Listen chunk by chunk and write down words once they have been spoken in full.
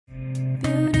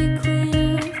G'day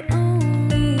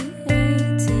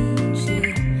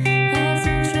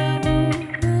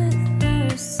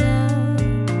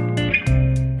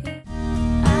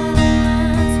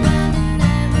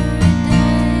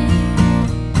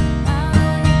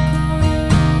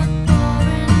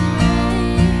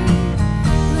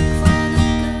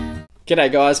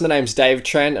guys, my name's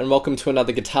Tran and welcome to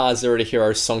another Guitar Zero to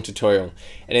Hero song tutorial.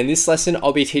 And in this lesson,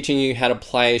 I'll be teaching you how to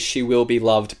play She Will Be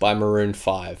Loved by Maroon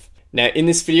 5. Now in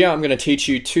this video, I'm going to teach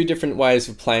you two different ways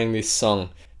of playing this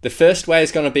song. The first way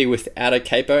is going to be without a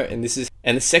capo, and the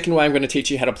second way I'm going to teach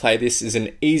you how to play this is an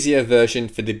easier version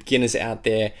for the beginners out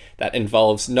there that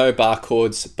involves no bar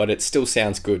chords, but it still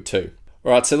sounds good too.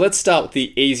 Alright, so let's start with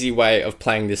the easy way of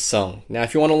playing this song. Now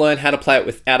if you want to learn how to play it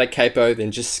without a capo,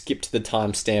 then just skip to the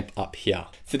timestamp up here.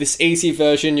 For this easy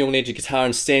version, you'll need your guitar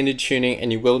in standard tuning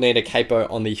and you will need a capo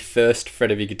on the first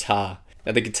fret of your guitar.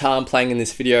 Now the guitar I'm playing in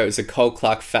this video is a Cole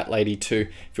Clark Fat Lady 2.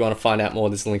 If you want to find out more,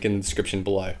 there's a link in the description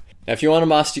below. Now if you want to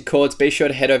master your chords, be sure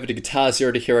to head over to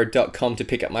guitarzerotohero.com to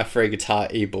pick up my free guitar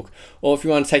ebook. Or if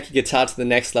you want to take your guitar to the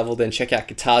next level, then check out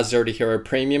Guitar Zero to Hero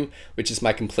Premium, which is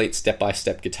my complete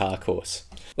step-by-step guitar course.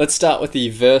 Let's start with the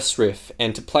verse riff,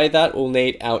 and to play that we'll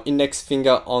need our index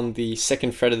finger on the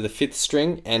 2nd fret of the 5th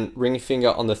string and ring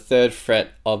finger on the 3rd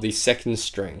fret of the 2nd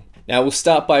string. Now we'll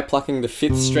start by plucking the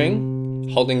 5th string,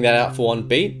 holding that out for 1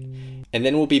 beat, and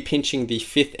then we'll be pinching the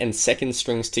 5th and 2nd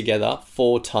strings together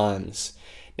 4 times.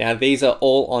 Now these are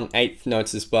all on 8th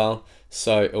notes as well,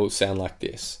 so it will sound like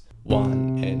this.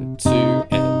 1 and 2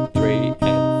 and 3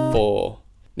 and 4.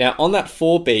 Now on that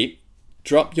 4 beat,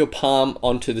 drop your palm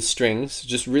onto the strings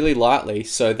just really lightly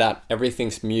so that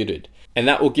everything's muted, and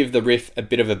that will give the riff a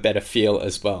bit of a better feel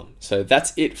as well. So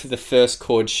that's it for the first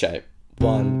chord shape.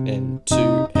 1 and 2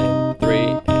 and 3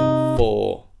 and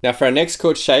 4. Now for our next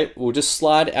chord shape, we'll just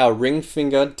slide our ring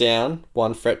finger down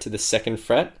 1 fret to the 2nd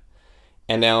fret,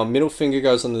 and our middle finger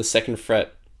goes on the 2nd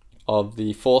fret of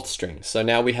the 4th string. So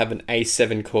now we have an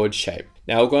A7 chord shape.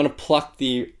 Now we're going to pluck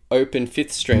the open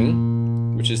 5th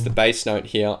string, which is the bass note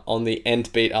here, on the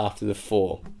end beat after the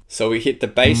 4. So we hit the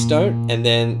bass note and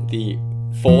then the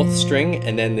 4th string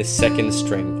and then the 2nd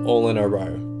string all in a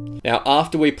row. Now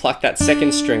after we pluck that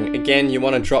 2nd string, again you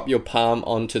want to drop your palm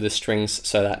onto the strings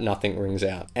so that nothing rings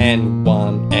out. And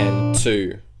 1 and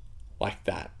 2, like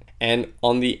that. And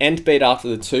on the end beat after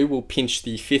the 2, we'll pinch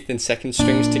the 5th and 2nd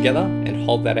strings together and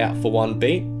hold that out for 1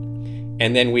 beat.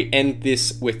 And then we end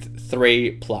this with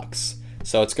 3 plucks.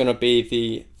 So it's going to be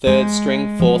the 3rd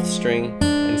string, 4th string,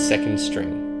 and 2nd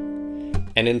string.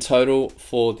 And in total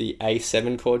for the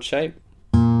A7 chord shape,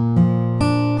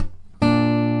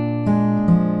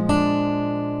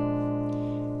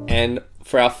 and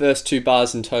for our first 2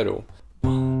 bars in total,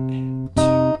 1 and 2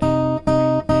 and 3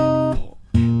 and 4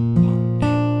 and 1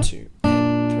 and 2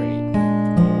 and 3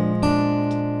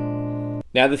 and 4.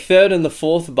 Now the 3rd and the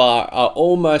 4th bar are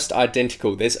almost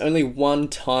identical. There's only one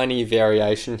tiny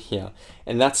variation here,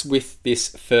 and that's with this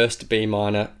first B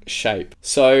minor shape.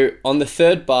 So on the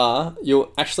 3rd bar,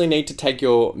 you'll actually need to take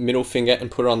your middle finger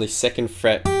and put it on the 2nd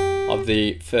fret of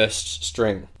the 1st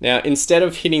string. Now instead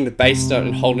of hitting the bass note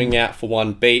and holding out for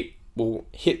 1 beat, we'll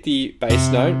hit the bass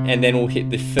note and then we'll hit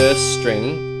the 1st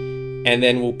string and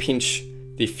then we'll pinch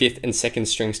the 5th and 2nd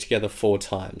strings together 4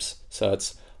 times. So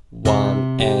it's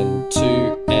 1 and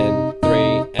 2 and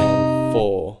 3 and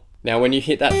 4. Now when you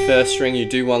hit that 1st string, you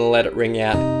do want to let it ring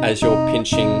out as you're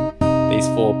pinching these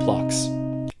 4 plucks.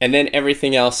 And then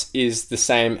everything else is the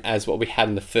same as what we had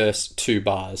in the first 2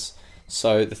 bars.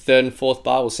 So the 3rd and 4th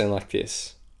bar will sound like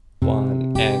this.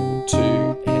 1 and 2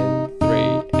 and 3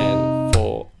 and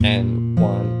 4 and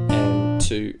 1 and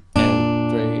 2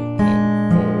 and 3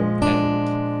 and 4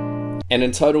 and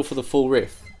in total for the full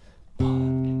riff.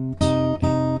 1 and 2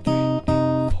 and 3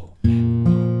 and 4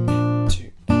 and 1 and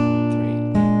 2 and 3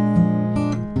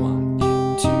 and 1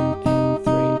 and 2 and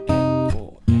 3 and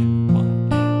 4 and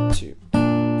 1 and 2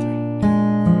 and 3 and.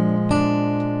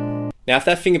 Now if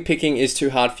that finger picking is too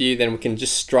hard for you, then we can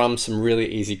just strum some really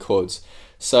easy chords.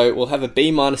 So we'll have a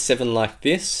B minor 7 like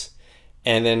this,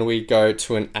 and then we go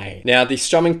to an A. Now the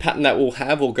strumming pattern that we'll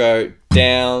have will go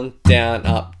down, down,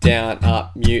 up,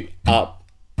 mute, up,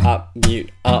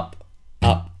 mute, up,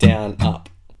 down, up.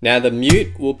 Now the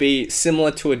mute will be similar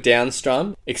to a down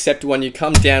strum, except when you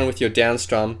come down with your down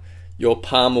strum, your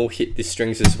palm will hit the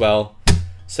strings as well.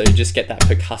 So you just get that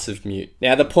percussive mute.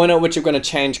 Now the point at which you're going to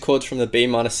change chords from the B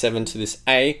minor 7 to this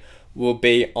A will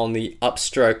be on the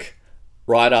upstroke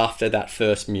right after that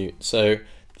first mute. So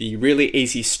the really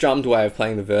easy strummed way of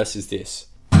playing the verse is this.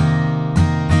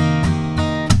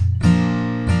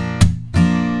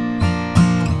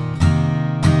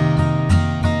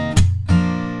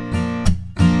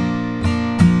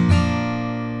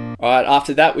 Alright,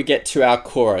 after that we get to our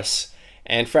chorus.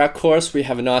 And for our chorus we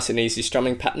have a nice and easy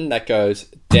strumming pattern that goes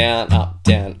down, up,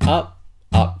 down, up.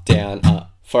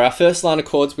 For our first line of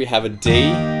chords we have a D,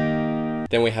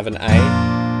 then we have an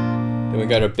A, then we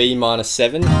go to B minor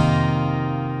 7,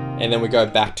 and then we go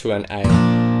back to an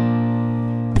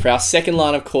A. For our second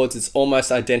line of chords it's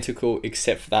almost identical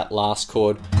except for that last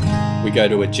chord, we go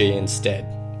to a G instead.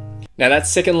 Now that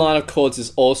second line of chords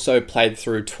is also played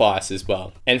through twice as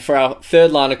well. And for our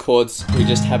third line of chords, we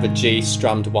just have a G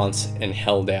strummed once and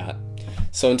held out.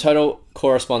 So in total,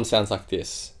 chorus 1 sounds like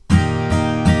this.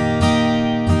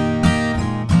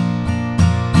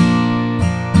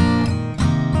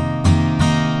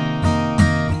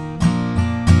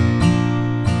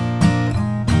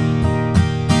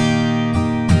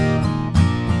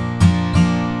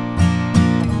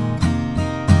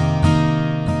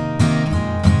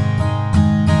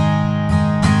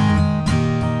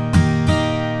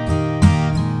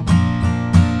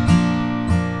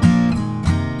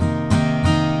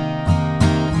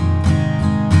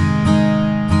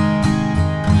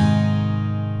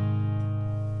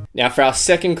 Now for our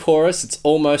second chorus, it's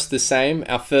almost the same,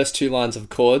 our first 2 lines of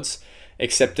chords,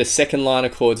 except the second line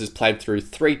of chords is played through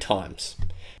 3 times.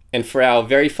 And for our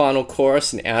very final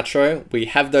chorus and outro, we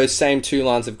have those same 2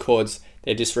 lines of chords,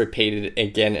 they're just repeated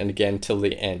again and again till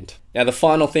the end. Now the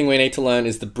final thing we need to learn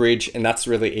is the bridge, and that's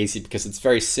really easy because it's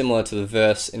very similar to the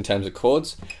verse in terms of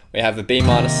chords. We have a B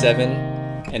minor 7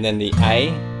 and then the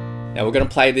A. Now we're going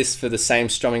to play this for the same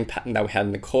strumming pattern that we had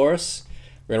in the chorus.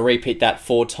 We're going to repeat that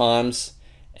 4 times.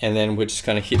 And then we're just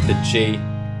going to hit the G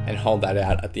and hold that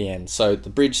out at the end. So the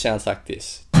bridge sounds like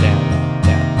this. Down, up,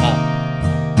 down,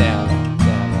 up, down, up,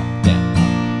 down, up, down, up,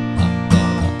 down, up.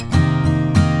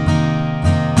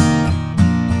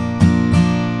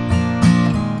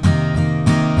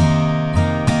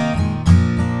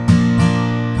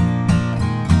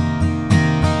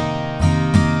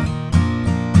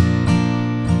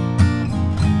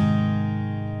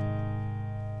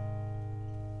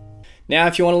 Now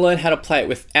if you want to learn how to play it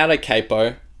without a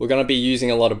capo, we're going to be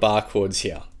using a lot of bar chords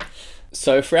here.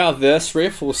 So for our verse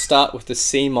riff, we'll start with the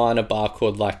C minor bar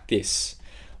chord like this.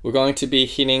 We're going to be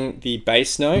hitting the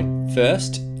bass note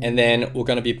first, and then we're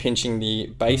going to be pinching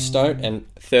the bass note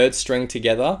and 3rd string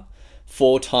together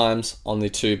 4 times on the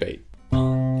 2 beat. 1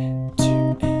 and 2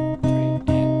 and 3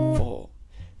 and 4.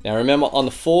 Now remember, on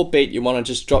the 4 beat you want to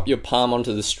just drop your palm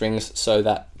onto the strings so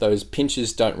that those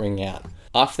pinches don't ring out.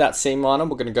 After that C minor,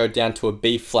 we're going to go down to a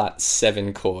B flat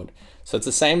 7 chord. So it's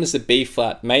the same as the B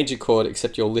flat major chord,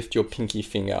 except you'll lift your pinky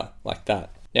finger like that.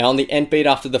 Now on the end beat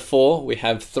after the 4, we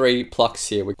have 3 plucks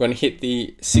here. We're going to hit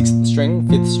the 6th string,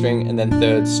 5th string, and then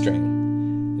 3rd string.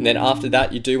 And then after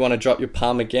that, you do want to drop your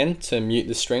palm again to mute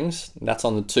the strings. That's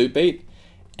on the 2 beat,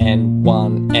 and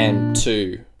 1 and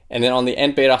 2. And then on the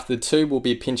end beat after the 2, we'll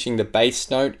be pinching the bass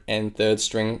note and 3rd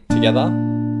string together.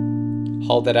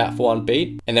 Hold that out for 1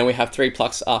 beat, and then we have 3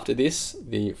 plucks after this,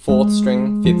 the 4th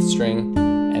string, 5th string,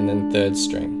 and then 3rd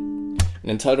string.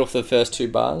 And in total for the first 2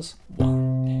 bars,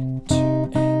 1 and 2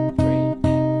 and 3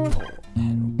 and 4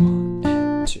 and 1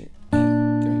 and 2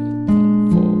 and 3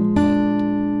 and 4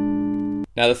 and...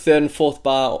 Now the 3rd and 4th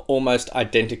bar are almost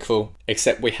identical,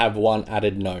 except we have 1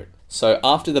 added note. So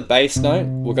after the bass note,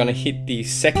 we're going to hit the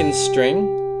 2nd string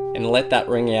and let that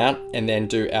ring out, and then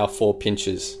do our 4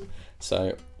 pinches.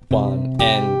 So 1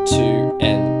 and 2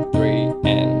 and 3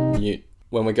 and mute.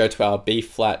 When we go to our B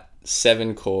flat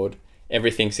 7 chord,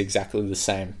 everything's exactly the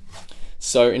same.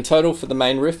 So in total for the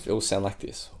main riff, it will sound like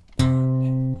this. 1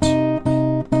 and 2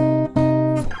 and 3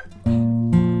 and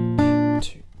 4 and 2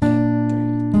 and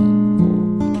 3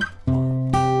 and 4.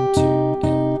 1 and 2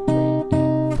 and 3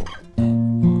 and 4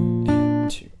 and 1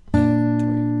 and 2 and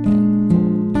 3 and 4.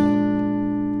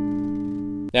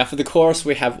 Now for the chorus,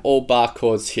 we have all bar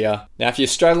chords here. Now if you're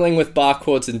struggling with bar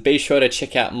chords, then be sure to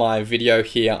check out my video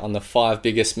here on the 5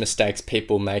 biggest mistakes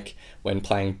people make when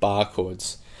playing bar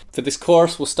chords. For this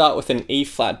chorus, we'll start with an E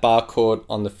flat bar chord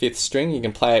on the 5th string. You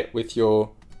can play it with your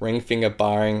ring finger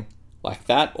barring like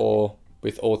that, or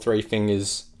with all 3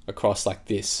 fingers across like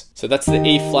this. So that's the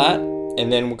E flat, and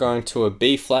then we're going to a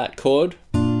B flat chord,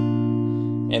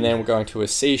 and then we're going to a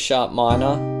C sharp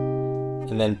minor,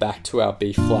 and then back to our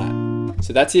B flat.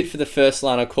 So that's it for the first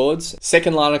line of chords.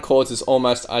 Second line of chords is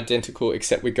almost identical,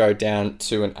 except we go down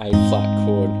to an A flat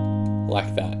chord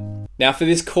like that. Now for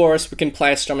this chorus, we can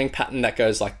play a strumming pattern that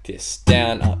goes like this.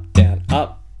 Down, up, down,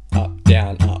 up, up,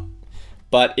 down, up.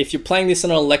 But if you're playing this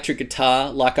on an electric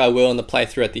guitar, like I will in the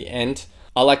playthrough at the end,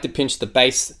 I like to pinch the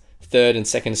bass, 3rd and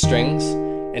 2nd strings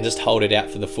and just hold it out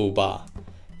for the full bar.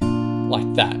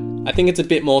 Like that. I think it's a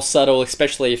bit more subtle,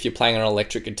 especially if you're playing on an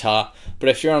electric guitar, but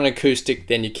if you're on an acoustic,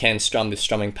 then you can strum this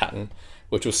strumming pattern,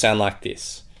 which will sound like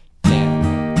this.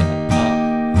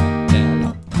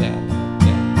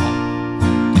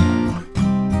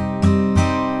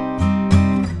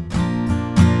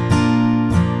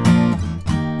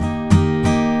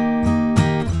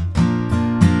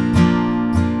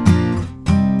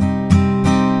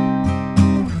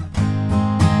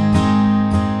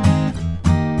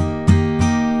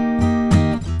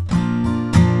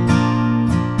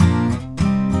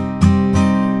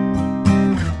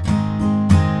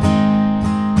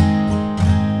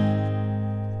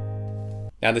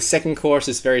 Now the second chorus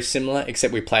is very similar,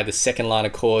 except we play the second line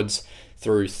of chords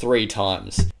through 3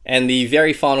 times. And the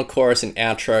very final chorus and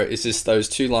outro is just those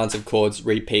 2 lines of chords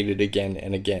repeated again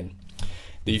and again.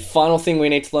 The final thing we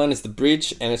need to learn is the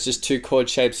bridge, and it's just 2 chord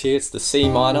shapes here. It's the C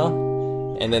minor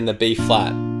and then the B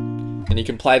flat. And you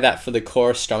can play that for the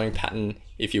chorus strumming pattern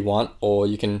if you want, or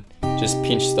you can just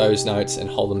pinch those notes and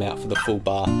hold them out for the full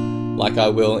bar, like I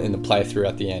will in the playthrough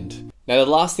at the end. Now the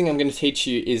last thing I'm going to teach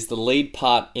you is the lead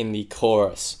part in the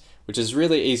chorus, which is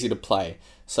really easy to play.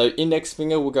 So index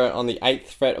finger will go on the 8th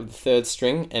fret of the 3rd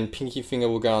string, and pinky finger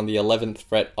will go on the 11th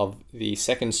fret of the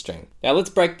 2nd string. Now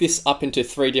let's break this up into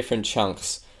 3 different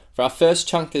chunks. For our first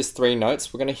chunk, there's 3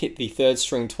 notes. We're going to hit the 3rd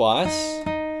string twice,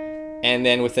 and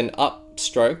then with an up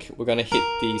stroke, we're going to hit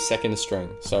the 2nd string.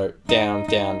 So down,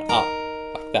 down, up,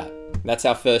 like that. That's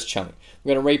our first chunk.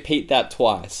 We're going to repeat that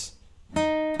twice.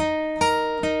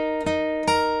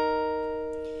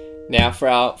 Now for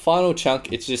our final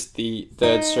chunk, it's just the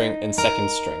 3rd string and 2nd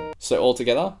string. So all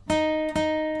together.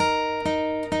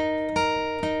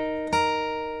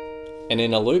 And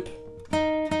in a loop.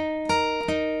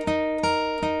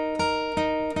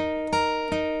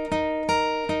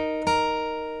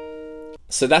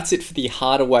 So that's it for the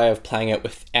harder way of playing it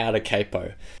without a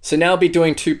capo. So now I'll be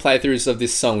doing 2 playthroughs of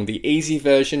this song, the easy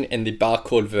version and the bar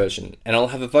chord version, and I'll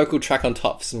have a vocal track on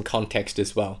top for some context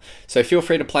as well. So feel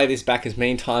free to play this back as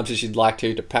many times as you'd like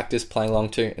to practice playing along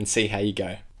to and see how you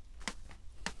go.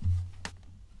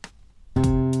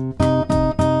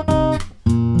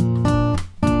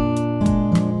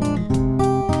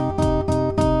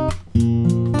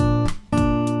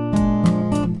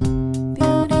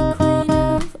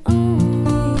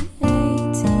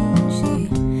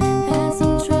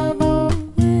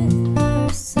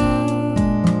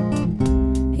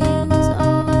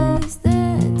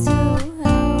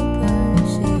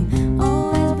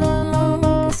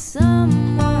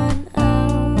 Someone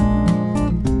else.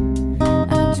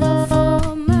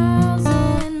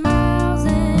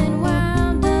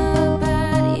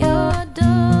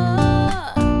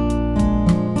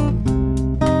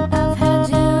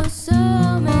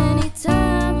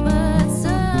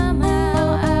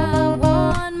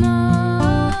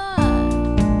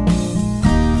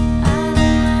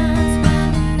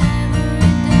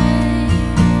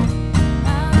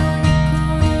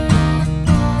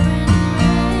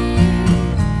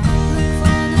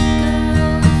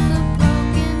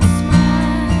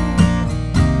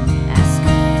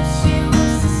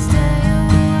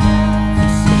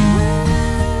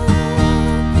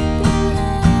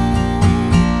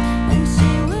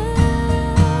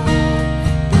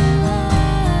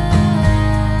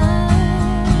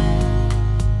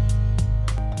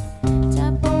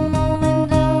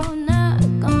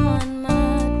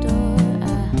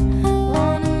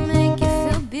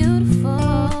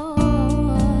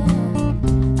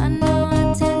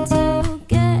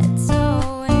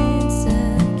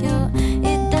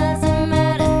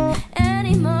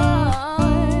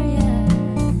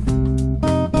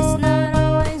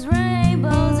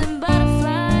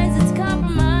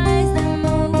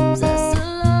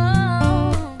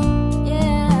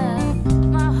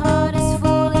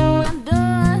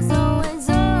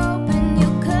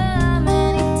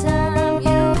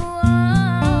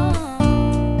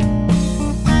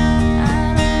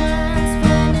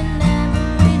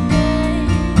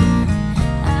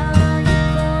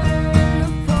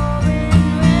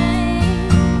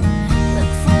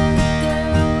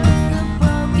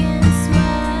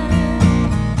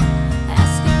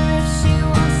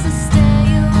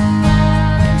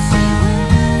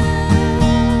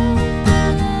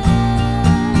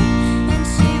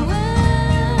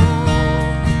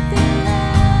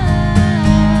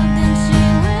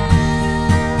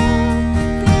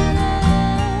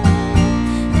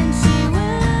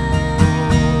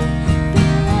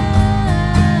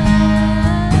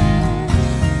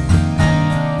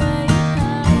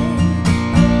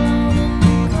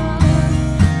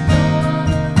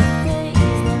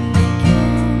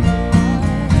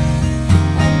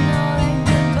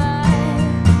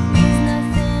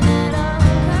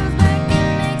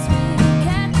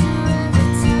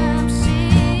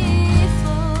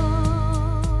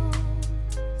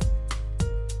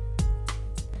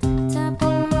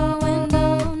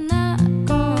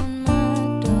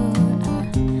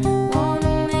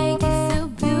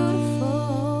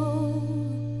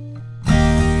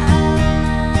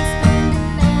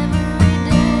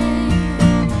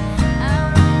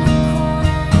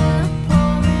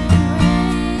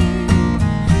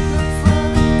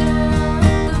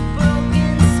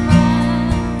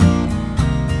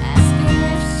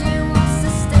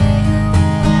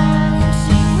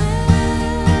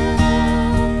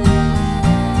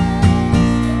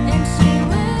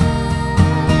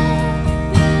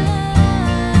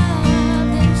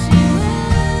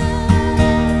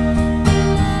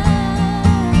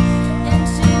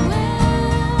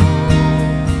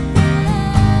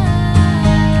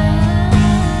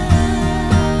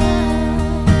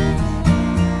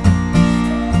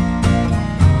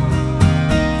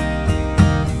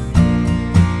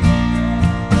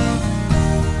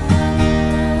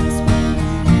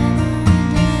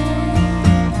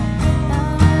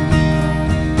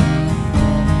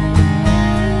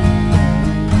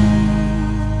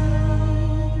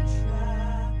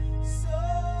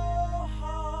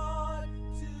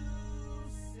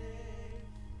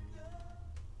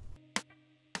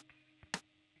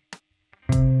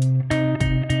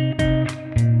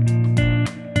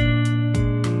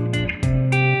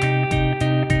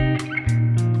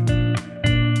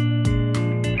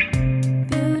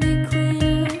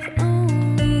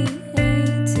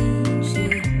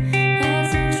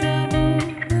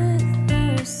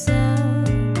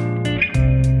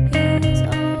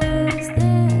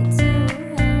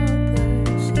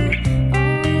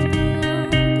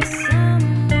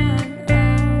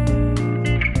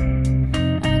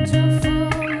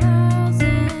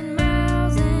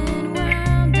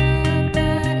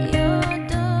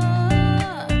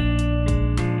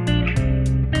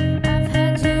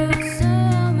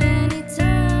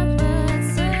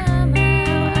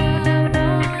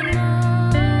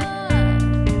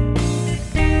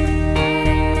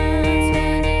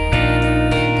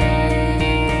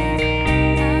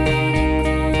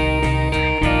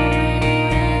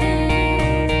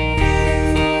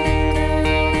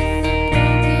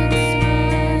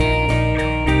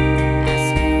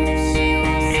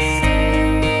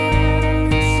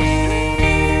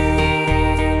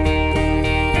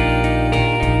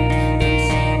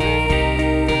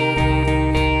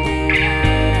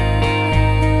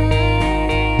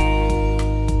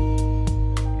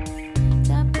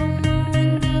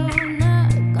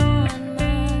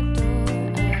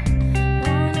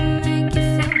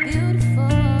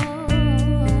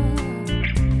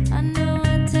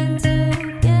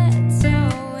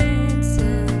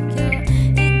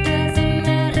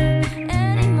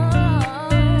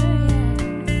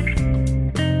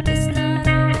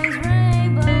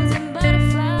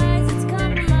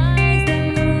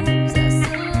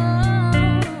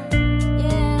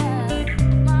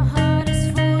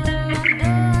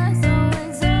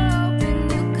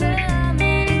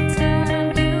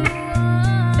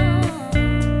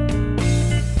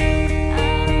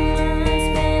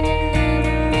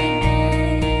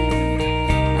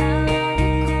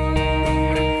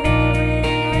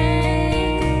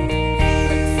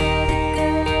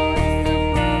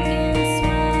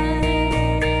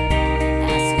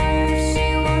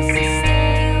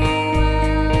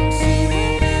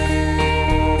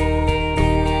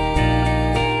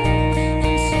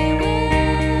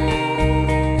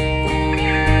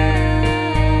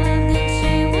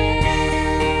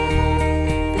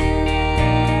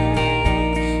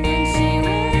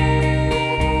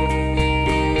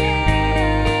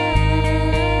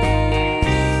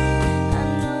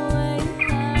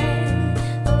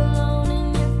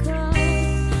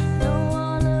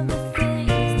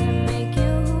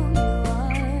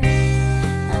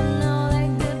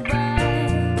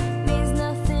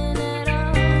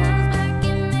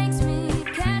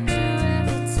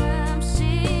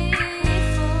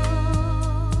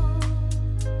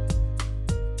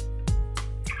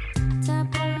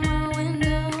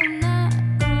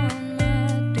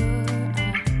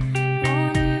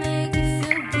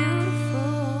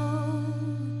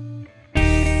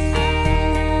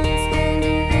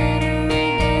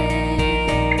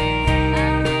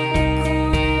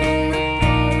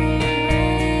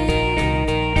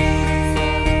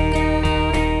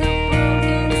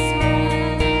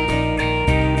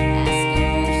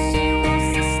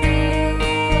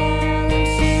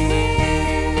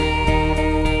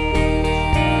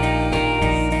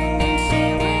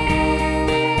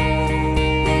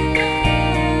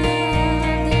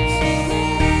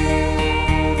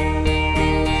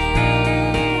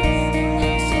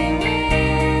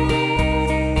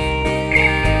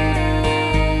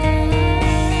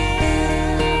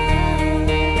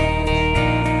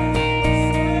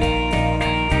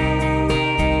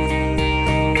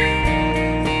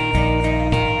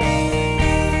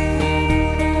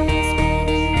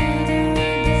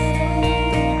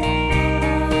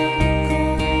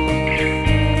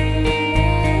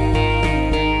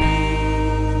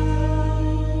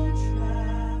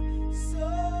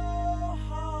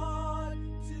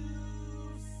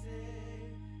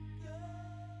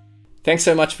 Thanks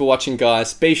so much for watching,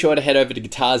 guys. Be sure to head over to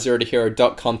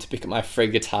guitarzerotohero.com to pick up my free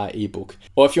guitar ebook.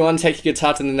 Or if you want to take your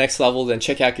guitar to the next level, then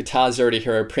check out Guitar Zero to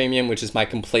Hero Premium, which is my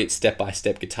complete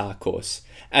step-by-step guitar course.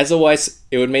 As always,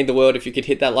 it would mean the world if you could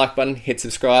hit that like button, hit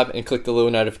subscribe, and click the little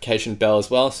notification bell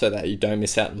as well so that you don't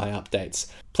miss out on my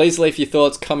updates. Please leave your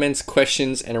thoughts, comments,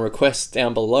 questions, and requests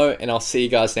down below, and I'll see you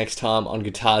guys next time on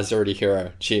Guitar Zero to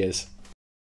Hero. Cheers.